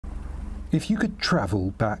If you could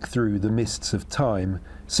travel back through the mists of time,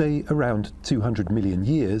 say around 200 million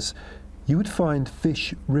years, you would find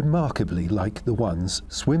fish remarkably like the ones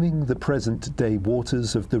swimming the present-day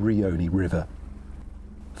waters of the Rioni River.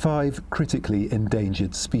 5 critically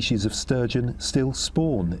endangered species of sturgeon still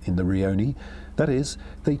spawn in the Rioni. That is,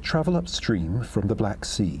 they travel upstream from the Black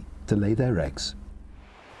Sea to lay their eggs.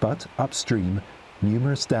 But upstream,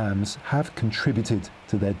 numerous dams have contributed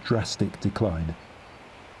to their drastic decline.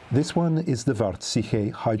 This one is the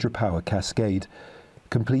Forestier-Walker hydropower cascade.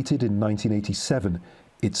 Completed in 1987,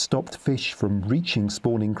 it stopped fish from reaching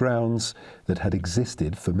spawning grounds that had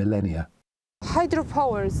existed for millennia.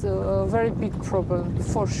 Hydropower is a very big problem,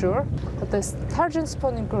 for sure. The sturgeon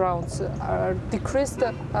spawning grounds are decreased,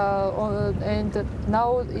 and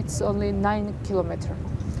now it's only 9 kilometers.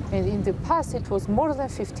 And in the past, it was more than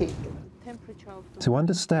 50. To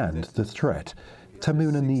understand the threat,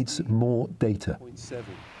 Tamuna needs more data.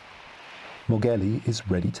 Mogeli is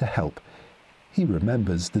ready to help. He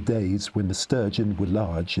remembers the days when the sturgeon were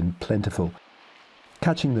large and plentiful.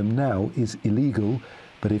 Catching them now is illegal,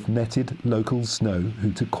 but if netted, locals know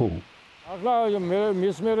who to call.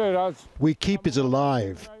 We keep it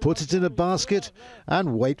alive, put it in a basket,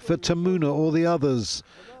 and wait for Tamuna or the others.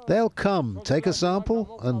 They'll come, take a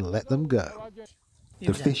sample, and let them go.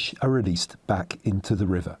 The fish are released back into the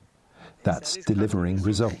river. That's delivering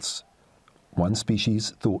results. One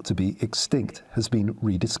species thought to be extinct has been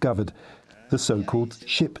rediscovered, the so-called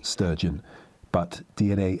ship sturgeon. But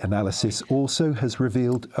DNA analysis also has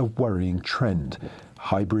revealed a worrying trend: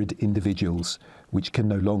 hybrid individuals, which can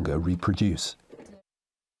no longer reproduce.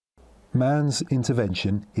 Man's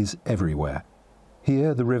intervention is everywhere.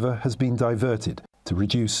 Here, the river has been diverted to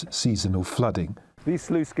reduce seasonal flooding. These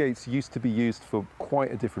sluice gates used to be used for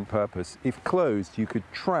quite a different purpose. If closed, you could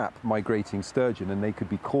trap migrating sturgeon and they could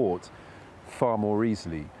be caught far more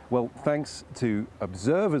easily. Well, thanks to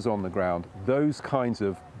observers on the ground, those kinds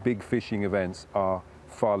of big fishing events are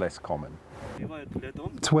far less common.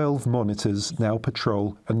 12 monitors now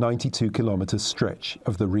patrol a 92-kilometre stretch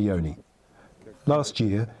of the Rioni. Last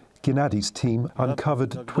year, Gennadi's team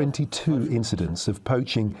uncovered 22 incidents of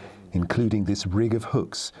poaching, including this rig of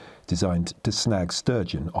hooks designed to snag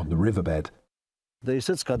sturgeon on the riverbed. We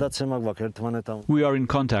are in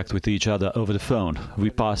contact with each other over the phone.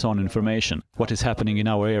 We pass on information, what is happening in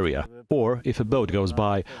our area. Or, if a boat goes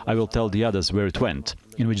by, I will tell the others where it went,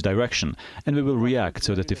 in which direction, and we will react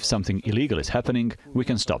so that if something illegal is happening, we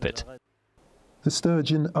can stop it. The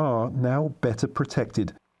sturgeon are now better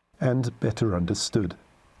protected and better understood.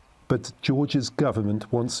 But Georgia's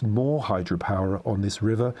government wants more hydropower on this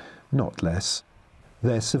river, not less.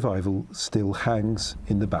 Their survival still hangs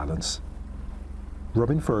in the balance.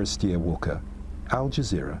 Robin Forestier-Walker, Al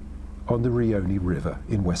Jazeera, on the Rioni River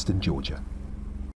in western Georgia.